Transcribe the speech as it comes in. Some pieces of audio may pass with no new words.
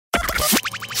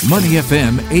Money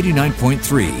FM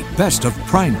 89.3, best of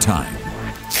prime time.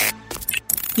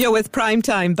 You're with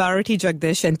Primetime, Bharati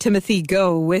Jagdish and Timothy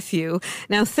Go with you.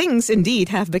 Now, things indeed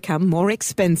have become more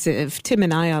expensive. Tim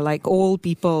and I are like old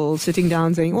people sitting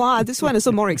down saying, wow, this one is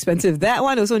so more expensive. That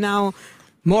one also now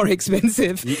more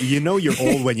expensive. You know you're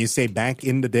old when you say back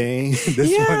in the day,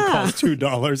 this one cost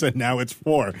 $2 and now it's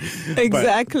 $4.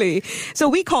 Exactly. So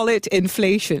we call it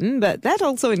inflation, but that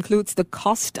also includes the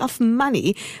cost of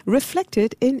money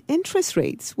reflected in interest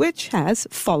rates, which has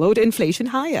followed inflation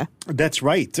higher. That's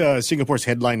right. Singapore's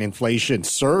headline inflation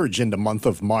surged in the month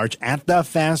of March at the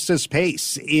fastest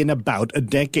pace in about a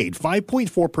decade,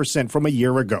 5.4% from a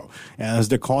year ago, as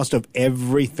the cost of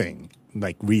everything,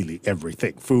 like really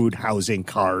everything, food, housing,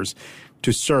 cars,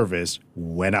 to service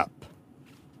went up.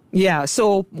 Yeah,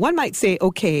 so one might say,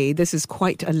 okay, this is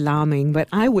quite alarming, but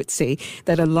I would say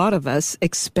that a lot of us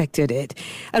expected it.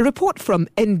 A report from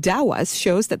Endawas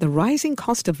shows that the rising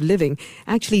cost of living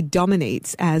actually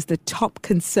dominates as the top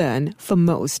concern for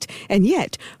most. And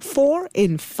yet, 4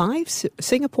 in 5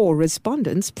 Singapore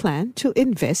respondents plan to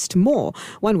invest more.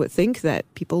 One would think that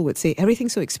people would say,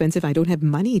 everything's so expensive, I don't have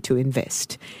money to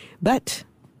invest. But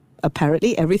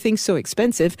apparently, everything's so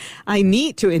expensive, I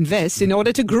need to invest in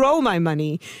order to grow my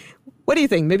money. What do you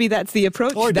think? Maybe that's the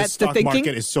approach? Or that's the stock thinking?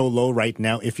 market is so low right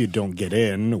now, if you don't get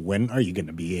in, when are you going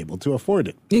to be able to afford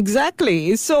it?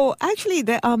 Exactly. So actually,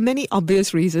 there are many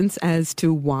obvious reasons as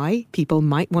to why people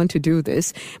might want to do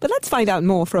this. But let's find out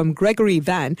more from Gregory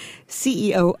Van,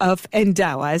 CEO of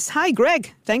Endawas. Hi,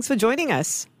 Greg. Thanks for joining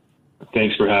us.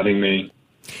 Thanks for having me.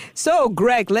 So,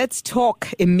 Greg, let's talk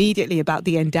immediately about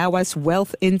the Endawas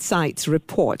Wealth Insights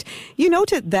report. You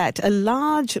noted that a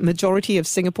large majority of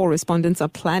Singapore respondents are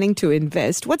planning to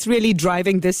invest. What's really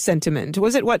driving this sentiment?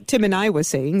 Was it what Tim and I were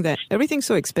saying, that everything's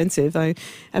so expensive, I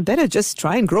better just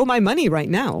try and grow my money right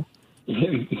now?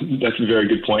 That's a very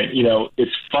good point. You know,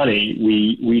 it's funny.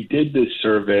 We did this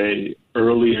survey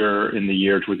earlier in the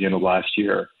year, towards the end of last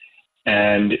year.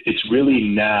 And it's really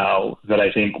now that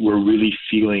I think we're really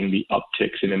feeling the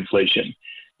upticks in inflation.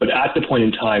 But at the point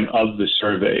in time of the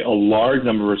survey, a large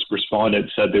number of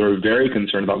respondents said they were very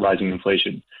concerned about rising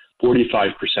inflation,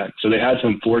 45%. So they had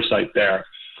some foresight there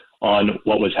on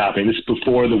what was happening. This is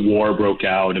before the war broke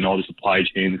out and all the supply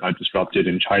chains got disrupted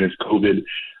and China's COVID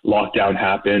lockdown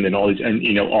happened and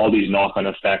all these knock-on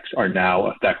effects are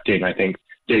now affecting, I think,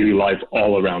 daily life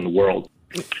all around the world.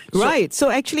 Right. So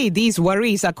actually, these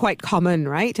worries are quite common,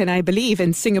 right? And I believe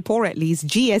in Singapore, at least,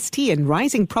 GST and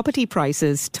rising property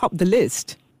prices top the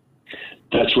list.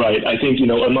 That's right. I think,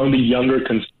 among the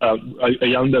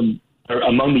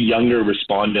younger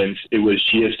respondents, it was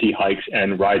GST hikes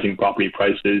and rising property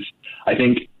prices. I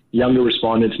think younger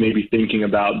respondents may be thinking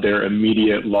about their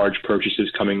immediate large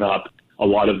purchases coming up. A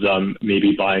lot of them may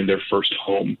be buying their first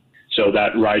home. So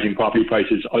that rising property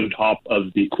prices on top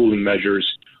of the cooling measures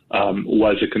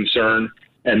was a concern.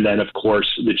 And then, of course,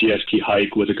 the GST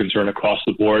hike was a concern across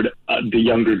the board. The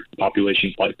younger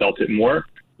population felt it more,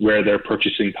 where their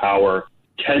purchasing power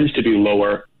tends to be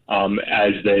lower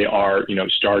as they are,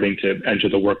 starting to enter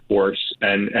the workforce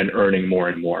and earning more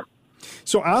and more.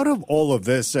 So out of all of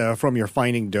this, from your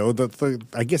finding, Doe,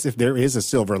 I guess if there is a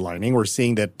silver lining, we're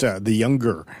seeing that the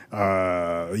younger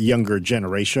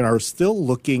generation are still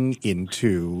looking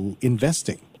into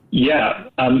investing. Yeah,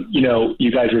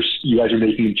 you guys are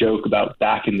making a joke about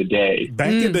back in the day.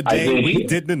 Back in the day, we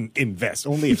didn't invest,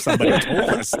 only if somebody told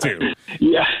us to.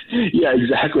 Yeah,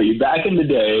 exactly. Back in the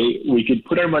day, we could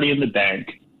put our money in the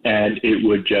bank and it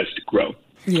would just grow.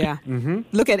 Yeah. Mm-hmm.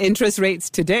 Look at interest rates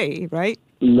today, right?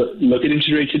 Look at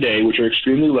interest rates today, which are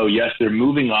extremely low. Yes, they're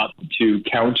moving up to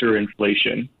counter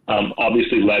inflation,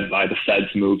 obviously led by the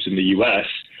Fed's moves in the U.S.,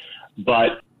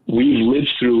 but we've lived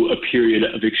through a period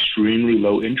of extremely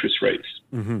low interest rates.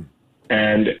 Mm-hmm.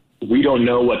 And we don't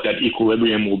know what that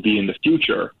equilibrium will be in the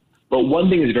future. But one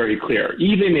thing is very clear.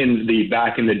 Even in the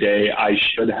back in the day, I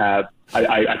could have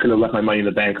left my money in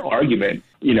the bank argument,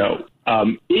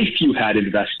 if you had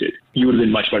invested, you would have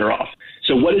been much better off.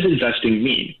 So what does investing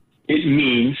mean? It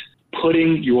means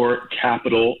putting your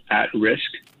capital at risk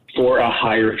for a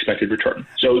higher expected return.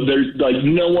 So there's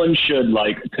no one should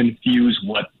confuse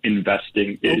what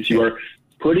investing is. Okay. You are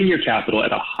putting your capital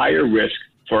at a higher risk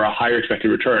for a higher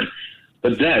expected return.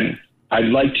 But then I'd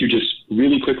like to just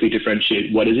really quickly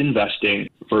differentiate what is investing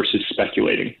versus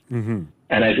speculating. Mm-hmm.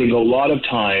 And I think a lot of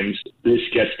times this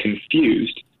gets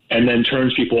confused and then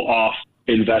turns people off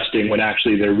investing when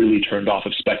actually they're really turned off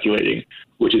of speculating,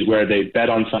 which is where they bet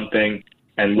on something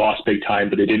and lost big time,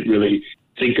 but they didn't really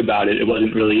think about it. It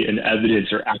wasn't really an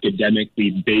evidence or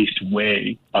academically based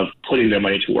way of putting their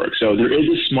money to work. So there is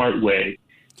a smart way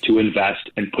to invest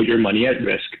and put your money at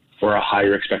risk for a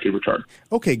higher expected return.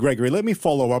 Okay, Gregory, let me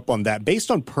follow up on that.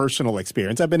 Based on personal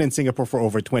experience, I've been in Singapore for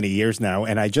over 20 years now,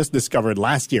 and I just discovered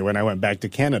last year when I went back to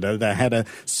Canada that I had a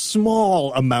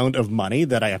small amount of money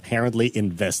that I apparently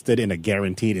invested in a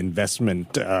guaranteed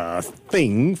investment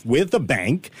thing with a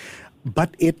bank.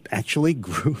 But it actually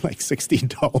grew like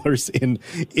 $60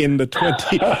 in the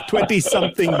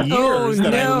 20-something years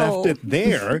that I left it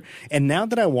there. And now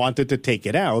that I wanted to take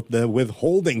it out, the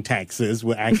withholding taxes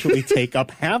will actually take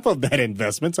up half of that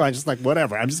investment. So I just like,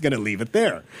 whatever, I'm just going to leave it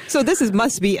there. So this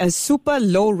must be a super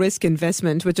low-risk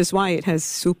investment, which is why it has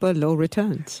super low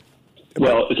returns.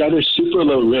 Well, it's either super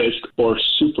low risk or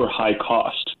super high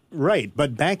cost. Right.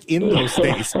 But back in those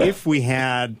days, if we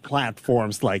had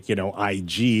platforms like, IG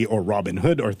or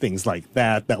Robinhood or things like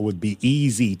that, that would be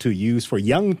easy to use for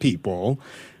young people,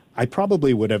 I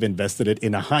probably would have invested it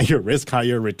in a higher risk,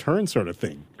 higher return sort of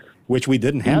thing, which we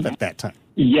didn't have at that time.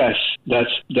 Yes,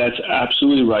 that's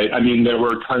absolutely right. I mean, there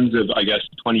were tons of,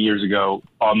 20 years ago,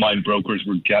 online brokers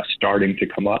were just starting to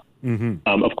come up.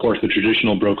 Mm-hmm. Of course, the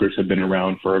traditional brokers have been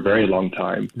around for a very long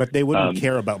time. But they wouldn't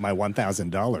care about my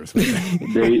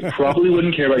 $1,000. They probably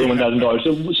wouldn't care about your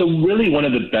 $1,000. So really one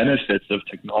of the benefits of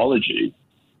technology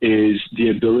is the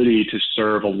ability to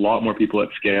serve a lot more people at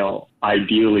scale,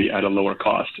 ideally at a lower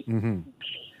cost. Mm-hmm.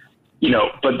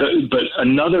 But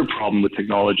another problem with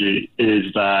technology is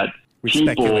that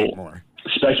people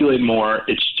speculate more.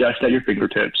 It's just at your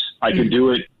fingertips. I can do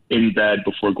it in bed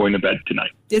before going to bed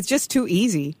tonight. It's just too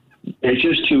easy. It's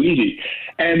just too easy.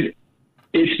 And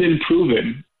it's been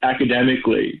proven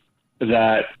academically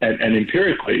that and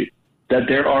empirically that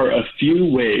there are a few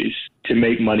ways to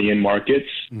make money in markets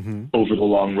over the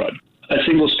long run. A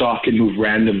single stock can move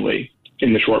randomly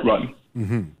in the short run.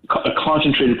 Mm-hmm. A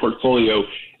concentrated portfolio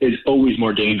is always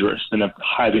more dangerous than a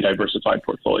highly diversified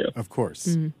portfolio. Of course.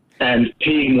 Mm-hmm. And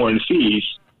paying more in fees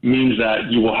means that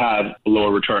you will have a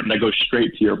lower return that goes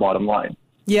straight to your bottom line.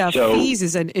 Yeah, fees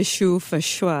is an issue for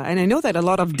sure. And I know that a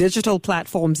lot of digital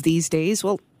platforms these days,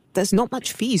 there's not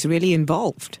much fees really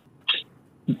involved.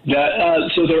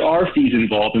 So there are fees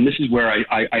involved, and this is where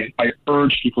I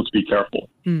urge people to be careful.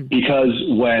 Because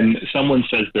when someone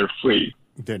says they're free,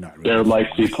 they're not really. They're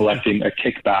likely collecting a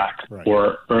kickback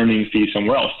or earning fees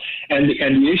somewhere else. And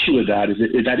the issue with that is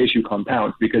that issue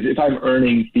compounds, because if I'm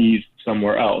earning fees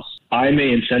somewhere else, I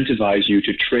may incentivize you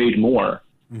to trade more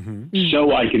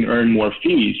so I can earn more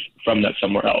fees from that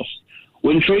somewhere else.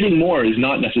 When trading more is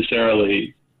not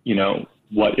necessarily,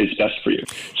 what is best for you.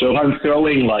 So if I'm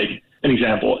throwing, like an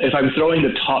example, if I'm throwing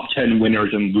the top 10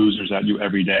 winners and losers at you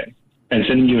every day and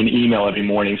sending you an email every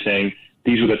morning saying,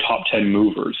 these were the top 10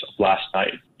 movers of last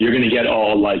night, you're going to get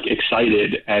all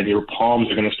excited and your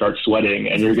palms are going to start sweating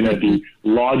and you're going to be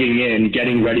logging in,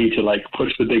 getting ready to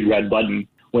push the big red button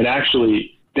when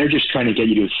actually they're just trying to get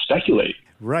you to speculate.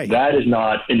 Right. That is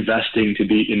not investing to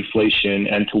beat inflation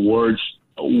and towards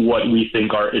what we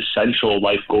think are essential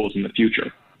life goals in the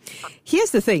future.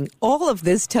 Here's the thing. All of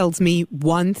this tells me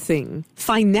one thing.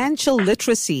 Financial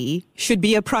literacy should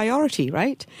be a priority,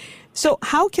 right? So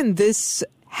how can this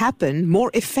happen more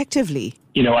effectively?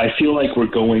 I feel like we're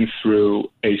going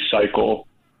through a cycle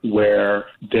where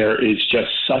there is just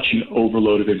such an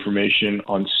overload of information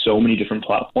on so many different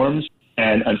platforms.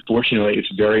 And unfortunately,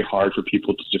 it's very hard for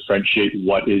people to differentiate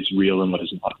what is real and what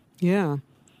is not. Yeah.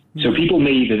 So people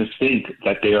may even think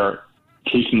that they are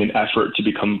taking an effort to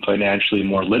become financially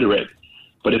more literate.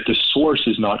 But if the source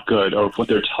is not good, or if what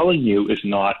they're telling you is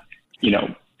not,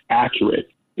 accurate,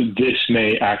 this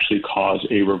may actually cause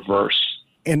a reverse.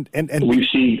 And we've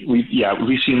seen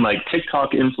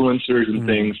TikTok influencers and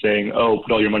things saying,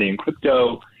 put all your money in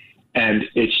crypto. And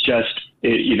it's just,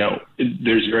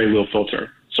 there's very little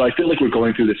filter. So I feel like we're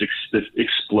going through this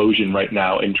explosion right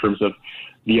now in terms of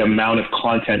the amount of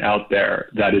content out there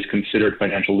that is considered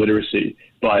financial literacy.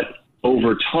 But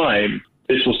over time,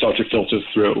 this will start to filter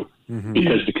through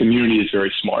because the community is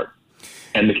very smart.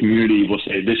 And the community will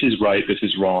say, this is right, this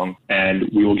is wrong, and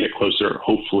we will get closer,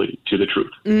 hopefully, to the truth.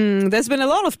 There's been a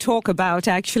lot of talk about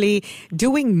actually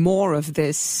doing more of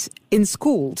this in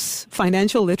schools,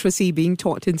 financial literacy being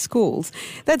taught in schools.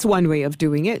 That's one way of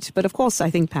doing it. But of course, I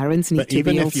think parents need to be also...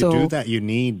 But even if you do that, you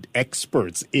need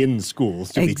experts in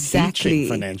schools to be teaching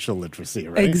financial literacy,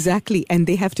 right? Exactly. And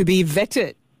they have to be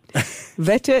vetted.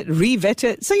 Vetted,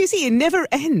 re-vetted. So you see, it never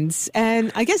ends.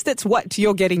 And I guess that's what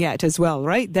you're getting at as well,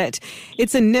 right? That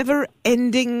it's a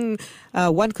never-ending,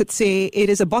 one could say, it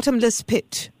is a bottomless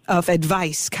pit of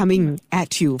advice coming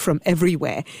at you from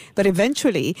everywhere. But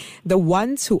eventually, the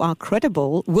ones who are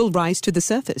credible will rise to the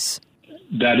surface.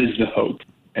 That is the hope,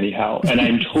 anyhow. And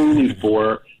I'm totally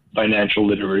for financial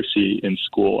literacy in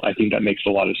school. I think that makes a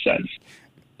lot of sense.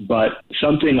 But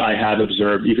something I have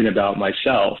observed, even about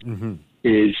myself,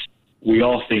 is we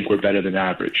all think we're better than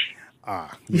average.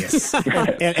 Yes.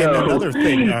 and another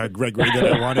thing, Gregory,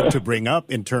 that I wanted to bring up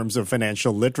in terms of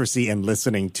financial literacy and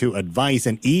listening to advice,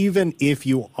 and even if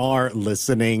you are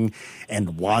listening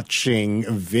and watching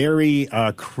very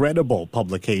credible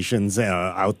publications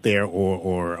out there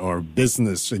or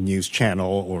business news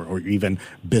channel or even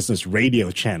business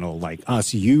radio channel like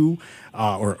us, you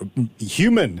or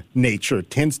human nature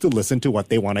tends to listen to what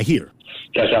they want to hear.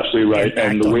 That's absolutely right.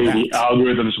 And the way the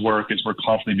algorithms work is we're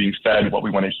constantly being fed what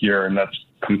we want to hear, and that's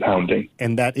compounding.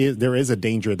 And there is a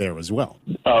danger there as well.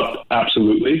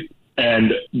 Absolutely.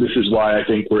 And this is why I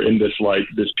think we're in this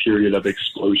period of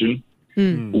explosion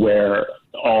where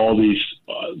all these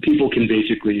people can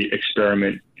basically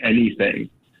experiment anything.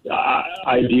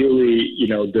 Ideally,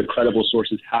 the credible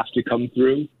sources have to come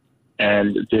through,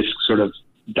 and this sort of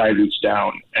dilutes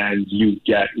down and you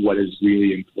get what is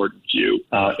really important to you.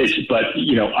 All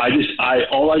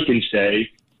I can say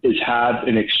is have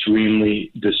an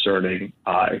extremely discerning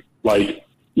eye. Like,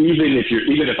 even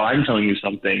if I'm telling you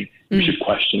something, you should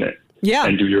question it. Yeah.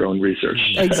 And do your own research.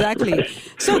 Exactly. Right.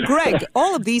 So, Greg,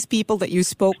 all of these people that you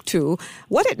spoke to,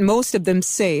 what did most of them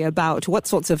say about what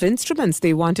sorts of instruments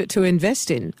they wanted to invest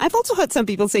in? I've also heard some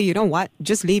people say, you know what,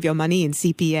 just leave your money in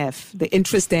CPF. The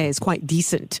interest there is quite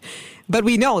decent. But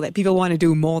we know that people want to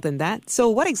do more than that. So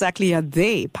what exactly are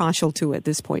they partial to at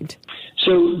this point?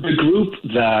 So the group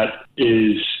that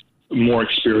is more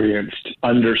experienced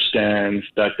understands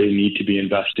that they need to be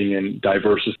investing in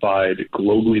diversified,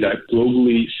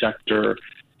 globally sector,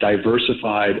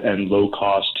 diversified and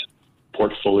low-cost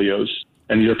portfolios.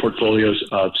 And these are portfolios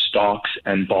of stocks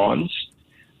and bonds.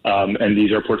 And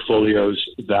these are portfolios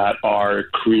that are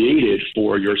created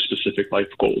for your specific life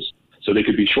goals. So they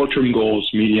could be short-term goals,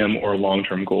 medium or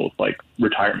long-term goals, like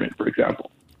retirement, for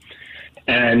example.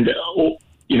 And a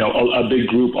big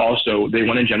group also, they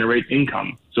want to generate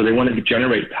income. So they want to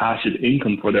generate passive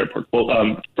income for their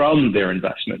from their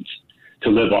investments to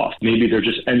live off. Maybe they're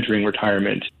just entering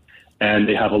retirement and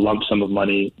they have a lump sum of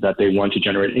money that they want to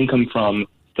generate income from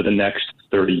for the next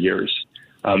 30 years.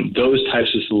 Those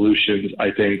types of solutions,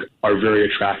 I think, are very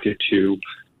attractive to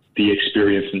the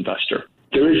experienced investor.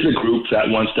 There is a group that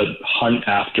wants to hunt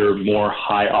after more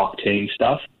high-octane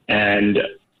stuff, and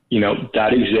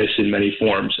that exists in many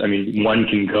forms. I mean, one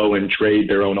can go and trade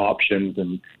their own options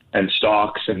and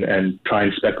stocks and try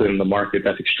and speculate in the market.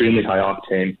 That's extremely high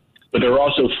octane. But there are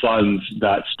also funds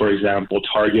that, for example,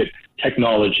 target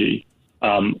technology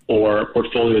or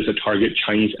portfolios that target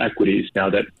Chinese equities now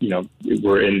that,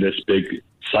 we're in this big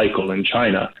cycle in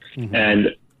China. Mm-hmm.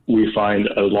 And we find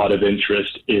a lot of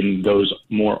interest in those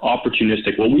more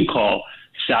opportunistic, what we call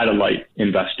satellite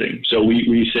investing. So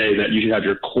we say that you should have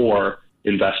your core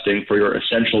investing for your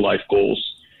essential life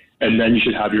goals. And then you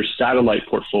should have your satellite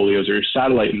portfolios or your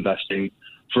satellite investing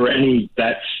for any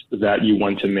bets that you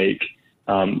want to make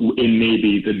in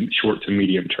maybe the short to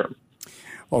medium term.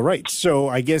 All right. So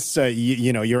I guess,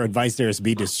 your advice there is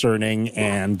be discerning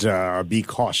and be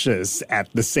cautious at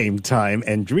the same time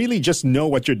and really just know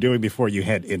what you're doing before you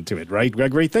head into it, right,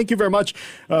 Gregory? Thank you very much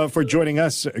for joining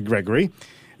us, Gregory.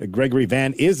 Gregory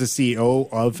Van is the CEO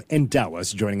of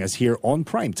Endowus, joining us here on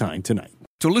Primetime tonight.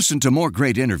 To listen to more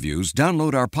great interviews,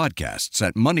 download our podcasts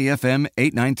at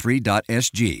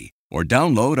moneyfm893.sg or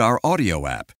download our audio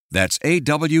app. That's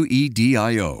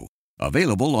AWEDIO.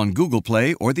 Available on Google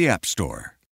Play or the App Store.